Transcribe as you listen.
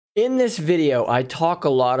In this video, I talk a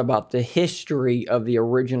lot about the history of the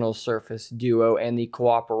original Surface Duo and the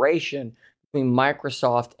cooperation between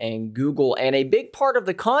Microsoft and Google. And a big part of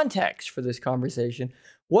the context for this conversation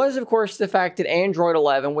was, of course, the fact that Android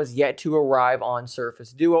 11 was yet to arrive on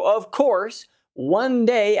Surface Duo. Of course, one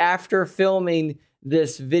day after filming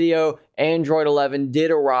this video, Android 11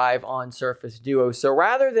 did arrive on Surface Duo. So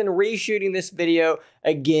rather than reshooting this video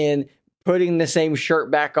again, putting the same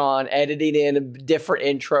shirt back on, editing in a different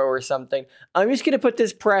intro or something, I'm just going to put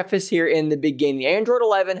this preface here in the beginning. Android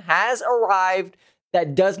 11 has arrived.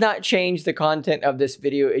 That does not change the content of this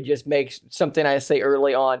video. It just makes something I say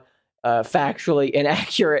early on factually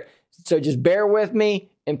inaccurate. So just bear with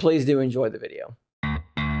me and please do enjoy the video.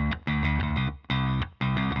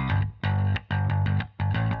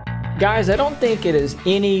 Guys, I don't think it is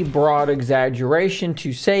any broad exaggeration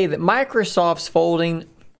to say that Microsoft's folding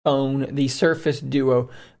phone, the Surface Duo,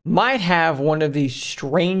 might have one of the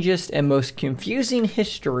strangest and most confusing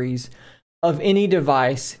histories of any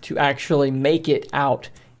device to actually make it out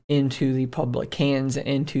into the public hands and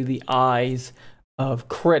into the eyes of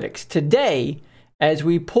critics. Today, as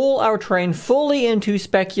we pull our train fully into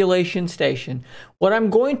speculation station, what I'm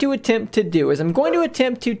going to attempt to do is I'm going to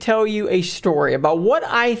attempt to tell you a story about what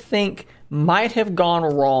I think might have gone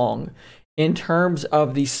wrong in terms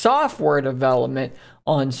of the software development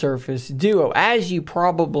on Surface Duo. As you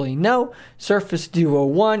probably know, Surface Duo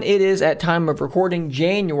 1, it is at time of recording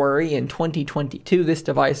January in 2022. This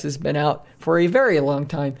device has been out for a very long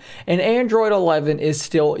time, and Android 11 is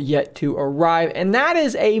still yet to arrive, and that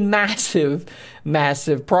is a massive,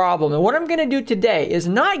 massive problem. And what I'm going to do today is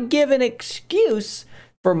not give an excuse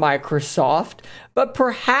for Microsoft, but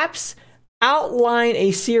perhaps outline a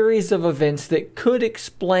series of events that could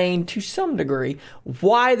explain to some degree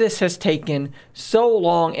why this has taken so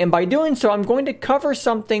long. And by doing so, I'm going to cover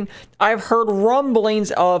something I've heard rumblings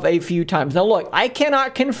of a few times. Now look, I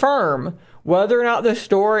cannot confirm whether or not the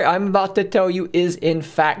story I'm about to tell you is in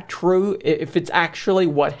fact true, if it's actually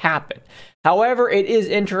what happened. However, it is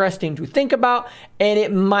interesting to think about, and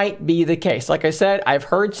it might be the case. Like I said, I've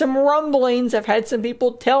heard some rumblings. I've had some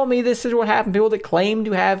people tell me this is what happened, people that claim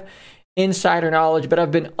to have insider knowledge, but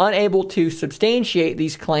I've been unable to substantiate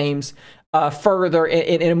these claims further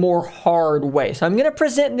in a more hard way. So I'm going to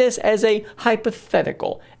present this as a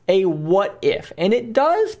hypothetical, a what if, and it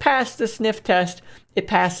does pass the sniff test. It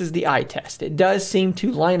passes the eye test. It does seem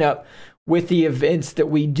to line up with the events that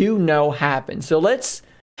we do know happen. So let's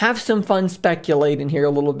have some fun speculating here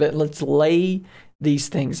a little bit. Let's lay these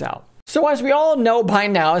things out. So as we all know by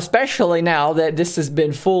now, especially now that this has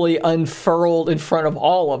been fully unfurled in front of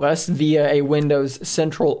all of us via a Windows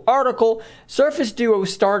Central article, Surface Duo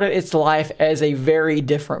started its life as a very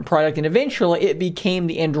different product, and eventually it became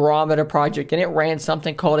the Andromeda project, and it ran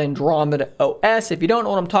something called Andromeda OS. If you don't know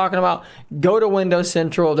what I'm talking about, go to Windows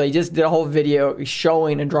Central. They just did a whole video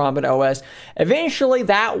showing Andromeda OS. Eventually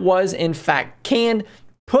that was in fact canned,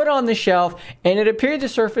 put on the shelf, and it appeared the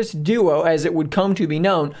Surface Duo, as it would come to be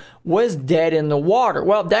known, was dead in the water.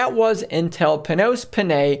 Well, that was until Panos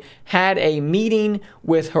Panay had a meeting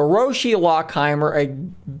with Hiroshi Lockheimer, a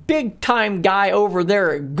big-time guy over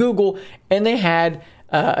there at Google, and they had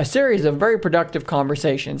a series of very productive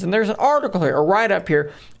conversations. And there's an article here, a write-up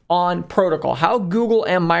here, on Protocol, how Google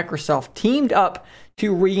and Microsoft teamed up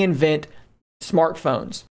to reinvent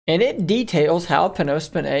smartphones. And it details how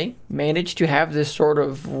Panos Panay managed to have this sort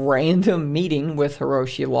of random meeting with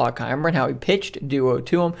Hiroshi Lockheimer and how he pitched Duo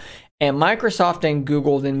to him. And Microsoft and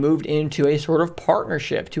Google then moved into a sort of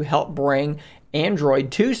partnership to help bring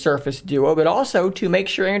Android to Surface Duo, but also to make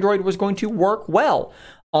sure Android was going to work well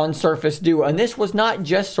on Surface Duo. And this was not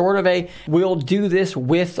just sort of a we'll do this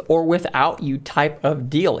with or without you type of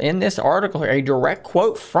deal. In this article here, a direct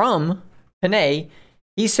quote from Panay,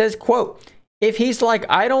 he says, quote, "If he's like,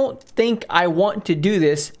 I don't think I want to do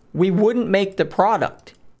this, we wouldn't make the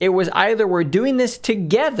product. It was either we're doing this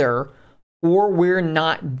together or we're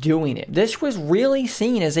not doing it." This was really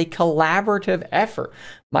seen as a collaborative effort.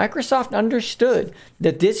 Microsoft understood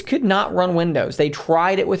that this could not run Windows. They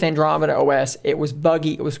tried it with Andromeda OS. It was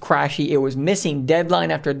buggy, it was crashy, it was missing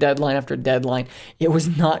deadline after deadline after deadline. It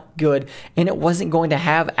was not good, and it wasn't going to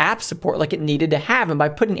have app support like it needed to have. And by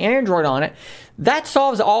putting Android on it, that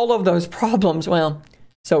solves all of those problems. Well,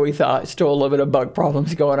 so we thought. Still a little bit of bug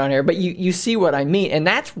problems going on here, but you see what I mean. And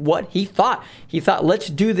that's what he thought. He thought, let's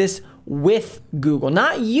do this with Google,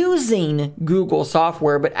 not using Google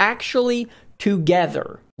software, but actually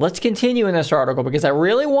together. Let's continue in this article because I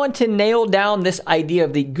really want to nail down this idea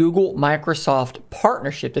of the Google-Microsoft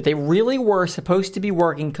partnership, that they really were supposed to be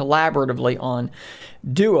working collaboratively on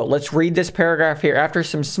Duo. Let's read this paragraph here. After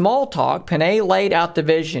some small talk, Panay laid out the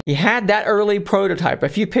vision. He had that early prototype, a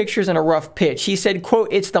few pictures and a rough pitch. He said, quote,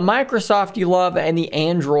 "It's the Microsoft you love and the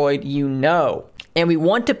Android you know, and we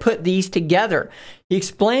want to put these together." He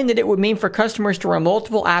explained that it would mean for customers to run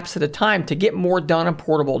multiple apps at a time to get more done on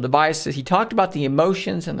portable devices. He talked about the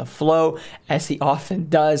emotions and the flow, as he often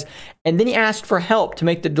does, and then he asked for help to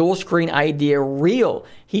make the dual screen idea real.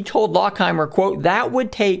 He told Lockheimer, quote, "That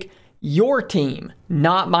would take your team,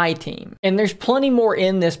 not my team." And there's plenty more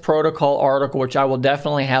in this protocol article, which I will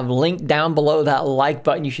definitely have linked down below that like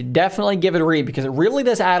button. You should definitely give it a read because it really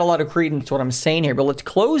does add a lot of credence to what I'm saying here. But let's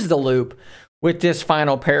close the loop with this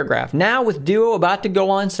final paragraph. Now, with Duo about to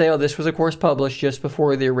go on sale, this was of course published just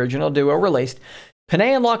before the original Duo released,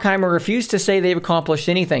 Panay and Lockheimer refused to say they've accomplished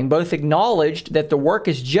anything. Both acknowledged that the work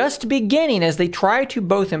is just beginning as they try to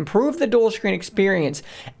both improve the dual screen experience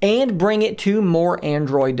and bring it to more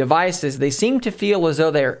Android devices. They seem to feel as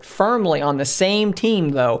though they're firmly on the same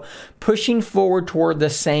team, though, pushing forward toward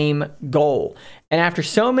the same goal. And after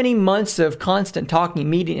so many months of constant talking,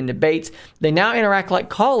 meeting, and debates, they now interact like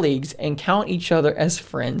colleagues and count each other as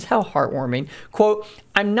friends. How heartwarming. Quote,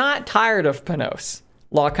 "I'm not tired of Panos,"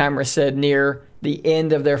 Lockheimer said near the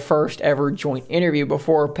end of their first ever joint interview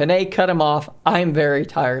before Panay cut him off. "I'm very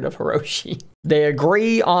tired of Hiroshi." They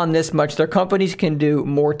agree on this much. Their companies can do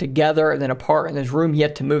more together than apart, and there's room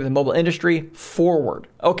yet to move the mobile industry forward.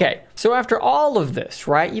 Okay, so after all of this,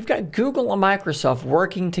 right, you've got Google and Microsoft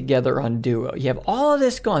working together on Duo. You have all of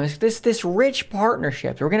this going, this rich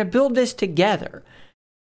partnership. We're going to build this together.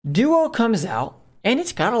 Duo comes out, and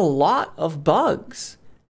it's got a lot of bugs.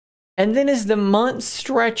 And then as the months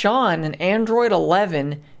stretch on and Android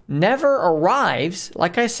 11 never arrives,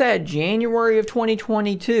 like I said, January of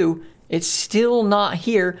 2022, it's still not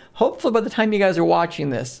here. Hopefully by the time you guys are watching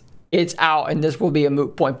this, it's out and this will be a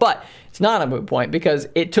moot point. But it's not a moot point because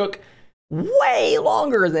it took way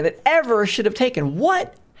longer than it ever should have taken.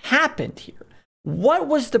 What happened here? What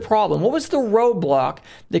was the problem? What was the roadblock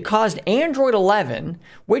that caused Android 11,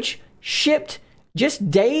 which shipped just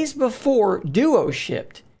days before Duo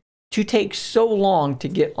shipped, to take so long to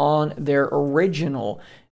get on their original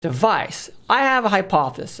device? I have a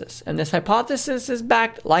hypothesis, and this hypothesis is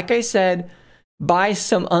backed, like I said, by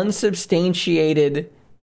some unsubstantiated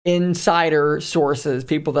insider sources,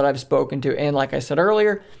 people that I've spoken to. And like I said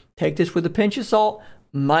earlier, take this with a pinch of salt,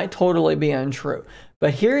 might totally be untrue.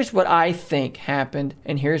 But here's what I think happened,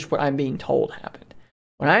 and here's what I'm being told happened.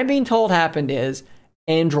 What I'm being told happened is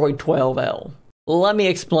Android 12L. Let me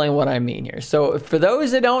explain what I mean here. So for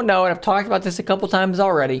those that don't know, and I've talked about this a couple times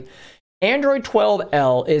already, Android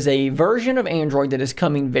 12L is a version of Android that is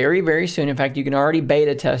coming very, very soon. In fact, you can already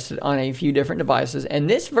beta test it on a few different devices. And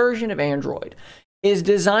this version of Android is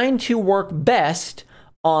designed to work best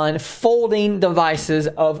on folding devices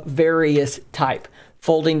of various type.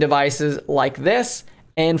 Folding devices like this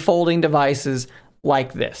and folding devices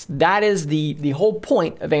like this. That is the whole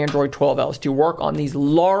point of Android 12L, is to work on these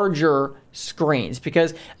larger screens,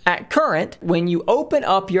 because at current, when you open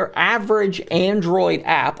up your average Android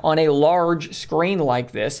app on a large screen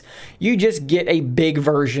like this, you just get a big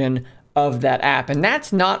version of that app, and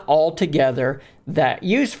that's not altogether that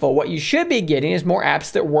useful. What you should be getting is more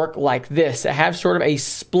apps that work like this, that have sort of a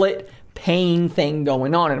split pane thing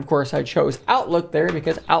going on. And of course, I chose Outlook there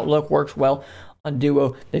because Outlook works well on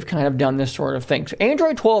Duo. They've kind of done this sort of thing. So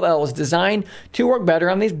Android 12L is designed to work better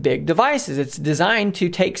on these big devices. It's designed to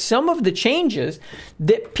take some of the changes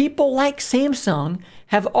that people like Samsung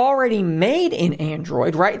have already made in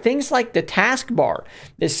Android, right? Things like the taskbar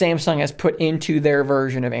that Samsung has put into their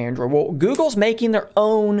version of Android. Well, Google's making their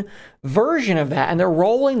own version of that, and they're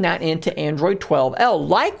rolling that into Android 12L.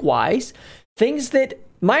 Likewise, things that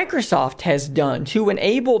Microsoft has done to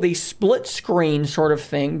enable the split screen sort of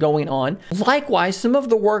thing going on. Likewise, some of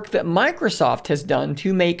the work that Microsoft has done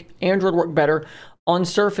to make Android work better on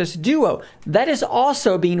Surface Duo, that is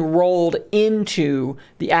also being rolled into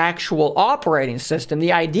the actual operating system.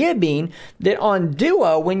 The idea being that on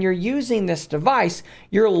Duo, when you're using this device,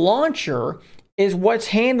 your launcher is what's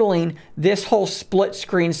handling this whole split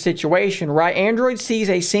screen situation, right? Android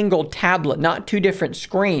sees a single tablet, not two different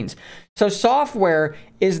screens. So software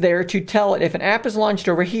is there to tell it if an app is launched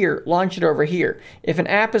over here, launch it over here. If an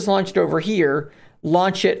app is launched over here,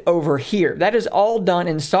 launch it over here. That is all done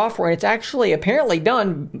in software, and it's actually apparently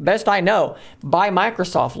done, best I know, by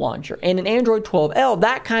Microsoft Launcher. And in Android 12L,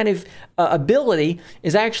 that kind of ability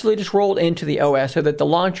is actually just rolled into the OS so that the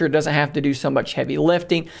launcher doesn't have to do so much heavy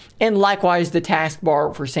lifting. And likewise, the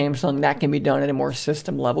taskbar for Samsung, that can be done at a more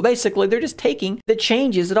system level. Basically, they're just taking the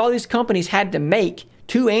changes that all these companies had to make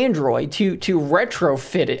to Android to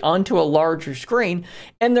retrofit it onto a larger screen,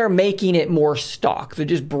 and they're making it more stock. They're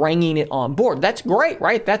just bringing it on board. That's great,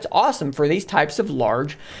 right? That's awesome for these types of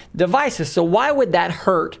large devices. So why would that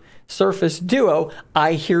hurt Surface Duo?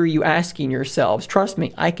 I hear you asking yourselves. Trust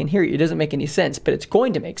me, I can hear you. It doesn't make any sense, but it's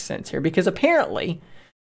going to make sense here because apparently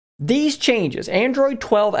these changes, Android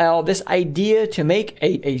 12L, this idea to make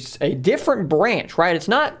a different branch, right? It's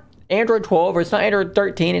not Android 12 or it's not Android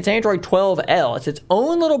 13, it's Android 12L. It's its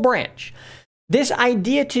own little branch. This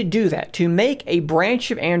idea to do that, to make a branch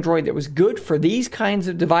of Android that was good for these kinds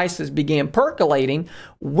of devices, began percolating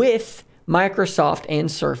with Microsoft and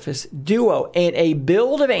Surface Duo. And a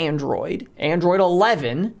build of Android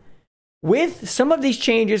 11, with some of these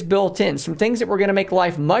changes built in, some things that were going to make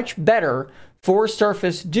life much better for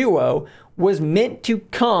Surface Duo, was meant to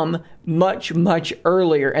come much, much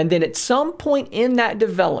earlier. And then at some point in that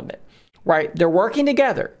development, right, they're working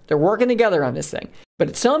together. They're working together on this thing. But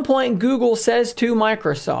at some point, Google says to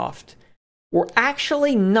Microsoft, we're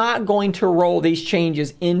actually not going to roll these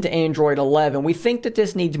changes into Android 11. We think that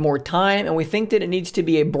this needs more time, and we think that it needs to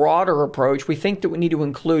be a broader approach. We think that we need to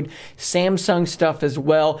include Samsung stuff as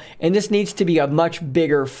well, and this needs to be a much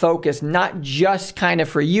bigger focus, not just kind of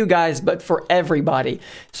for you guys, but for everybody.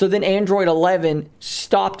 So then Android 11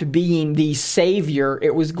 stopped being the savior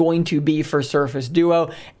it was going to be for Surface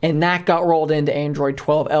Duo, and that got rolled into Android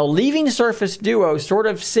 12L, leaving Surface Duo sort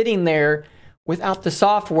of sitting there without the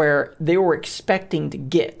software they were expecting to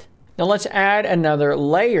get. Now let's add another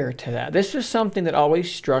layer to that. This is something that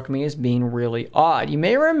always struck me as being really odd. You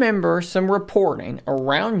may remember some reporting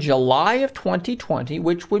around July of 2020,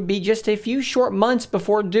 which would be just a few short months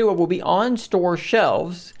before Duo will be on store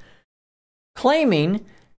shelves, claiming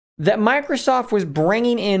that Microsoft was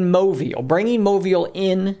bringing Movial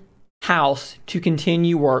in-house to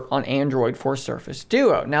continue work on Android for Surface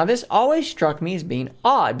Duo. Now, this always struck me as being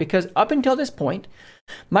odd because up until this point,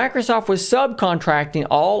 Microsoft was subcontracting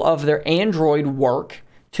all of their Android work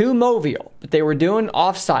to Movial, but they were doing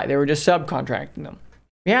offsite. They were just subcontracting them.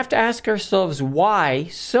 We have to ask ourselves why,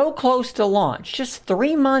 so close to launch, just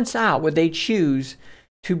 3 months out, would they choose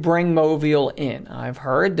to bring Movial in? I've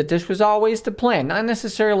heard that this was always the plan. Not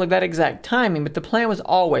necessarily that exact timing, but the plan was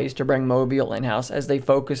always to bring Movial in-house as they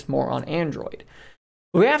focused more on Android.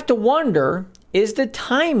 We have to wonder, is the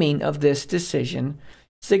timing of this decision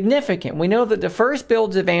significant? We know that the first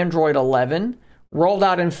builds of Android 11 rolled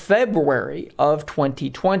out in February of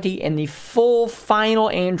 2020, and the full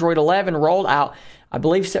final Android 11 rolled out, I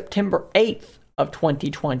believe, September 8th of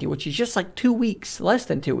 2020, which is just like 2 weeks, less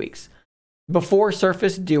than 2 weeks, before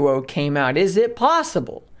Surface Duo came out. Is it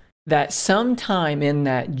possible that sometime in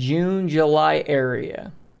that June, July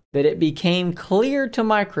area, that it became clear to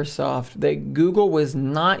Microsoft that Google was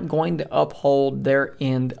not going to uphold their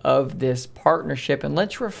end of this partnership? And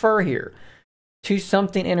let's refer here to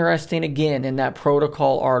something interesting again in that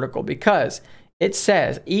protocol article, because it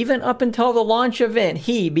says, even up until the launch event,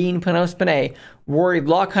 he, being Panos Panay, worried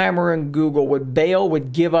Lockheimer and Google would bail,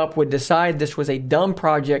 would give up, would decide this was a dumb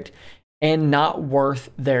project and not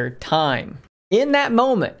worth their time. In that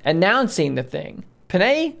moment, announcing the thing,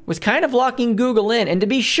 Panay was kind of locking Google in, and to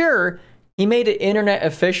be sure, he made it internet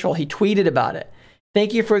official. He tweeted about it.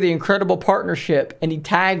 Thank you for the incredible partnership, and he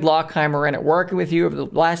tagged Lockheimer in it. Working with you over the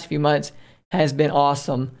last few months has been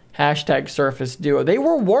awesome. Hashtag Surface Duo. They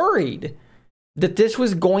were worried that this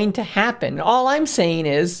was going to happen. All I'm saying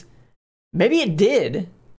is, maybe it did.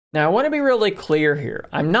 Now, I want to be really clear here.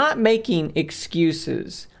 I'm not making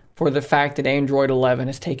excuses for the fact that Android 11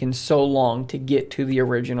 has taken so long to get to the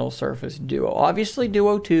original Surface Duo. Obviously,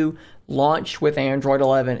 Duo 2 launched with Android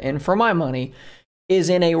 11, and for my money, is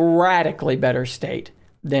in a radically better state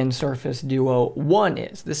than Surface Duo 1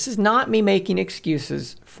 is. This is not me making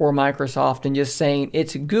excuses for Microsoft and just saying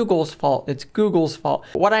it's Google's fault, it's Google's fault.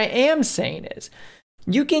 What I am saying is,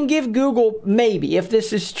 you can give Google, maybe, if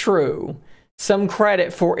this is true, some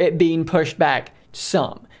credit for it being pushed back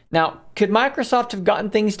some. Now, could Microsoft have gotten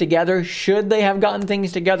things together? Should they have gotten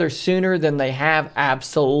things together sooner than they have?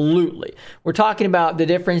 Absolutely. We're talking about the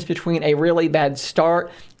difference between a really bad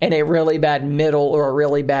start and a really bad middle or a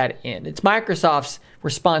really bad end. It's Microsoft's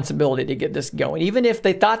responsibility to get this going. Even if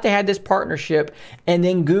they thought they had this partnership and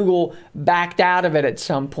then Google backed out of it at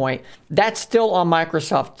some point, that's still on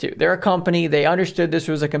Microsoft too. They're a company. They understood this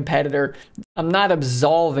was a competitor. I'm not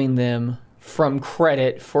absolving them from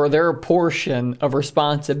credit for their portion of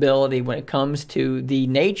responsibility when it comes to the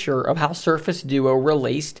nature of how Surface Duo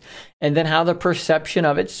released and then how the perception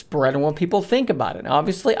of it spread and what people think about it.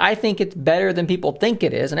 Obviously, I think it's better than people think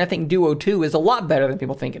it is, and I think Duo 2 is a lot better than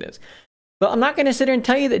people think it is. But I'm not going to sit here and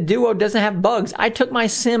tell you that Duo doesn't have bugs. I took my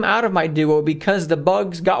SIM out of my Duo because the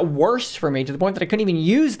bugs got worse for me to the point that I couldn't even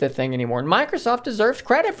use the thing anymore, and Microsoft deserves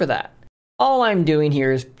credit for that. All I'm doing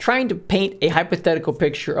here is trying to paint a hypothetical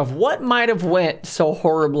picture of what might have went so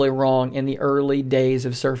horribly wrong in the early days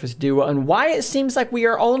of Surface Duo and why it seems like we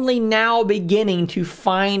are only now beginning to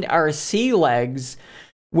find our sea legs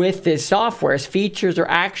with this software as features are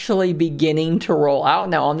actually beginning to roll out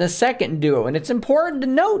now on the second Duo. And it's important to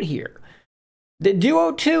note here the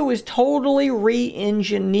Duo 2 is totally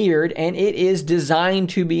re-engineered and it is designed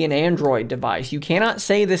to be an Android device. You cannot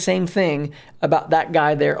say the same thing about that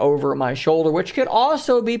guy there over my shoulder, which could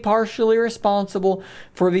also be partially responsible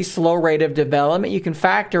for the slow rate of development. You can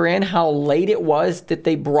factor in how late it was that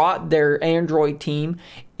they brought their Android team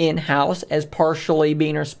in-house as partially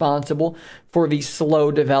being responsible for the slow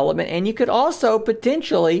development. And you could also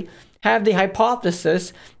potentially have the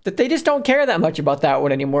hypothesis that they just don't care that much about that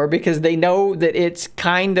one anymore because they know that it's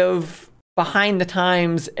kind of behind the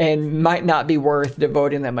times and might not be worth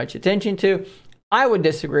devoting that much attention to. I would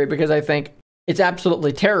disagree because I think it's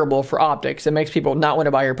absolutely terrible for optics. It makes people not want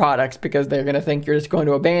to buy your products because they're going to think you're just going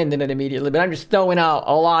to abandon it immediately. But I'm just throwing out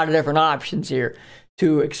a lot of different options here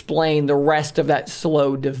to explain the rest of that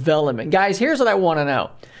slow development. Guys, here's what I want to know.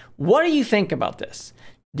 What do you think about this?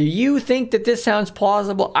 Do you think that this sounds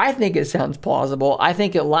plausible? I think it sounds plausible. I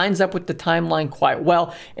think it lines up with the timeline quite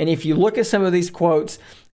well. And if you look at some of these quotes,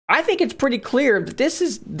 I think it's pretty clear that this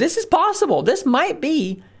is possible. This might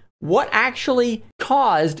be what actually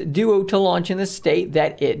caused Duo to launch in the state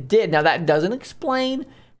that it did. Now, that doesn't explain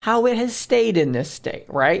how it has stayed in this state,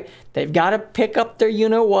 right? They've got to pick up their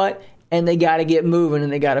you-know-what, and they got to get moving,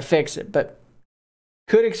 and they got to fix it. But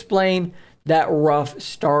could explain that rough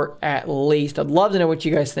start at least. I'd love to know what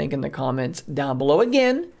you guys think in the comments down below.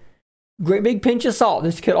 Again, great big pinch of salt.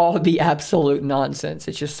 This could all be absolute nonsense.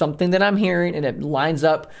 It's just something that I'm hearing and it lines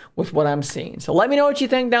up with what I'm seeing. So let me know what you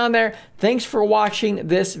think down there. Thanks for watching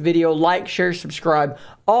this video. Like, share, subscribe,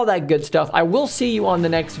 all that good stuff. I will see you on the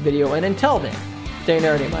next video. And until then, stay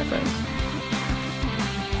nerdy, my friends.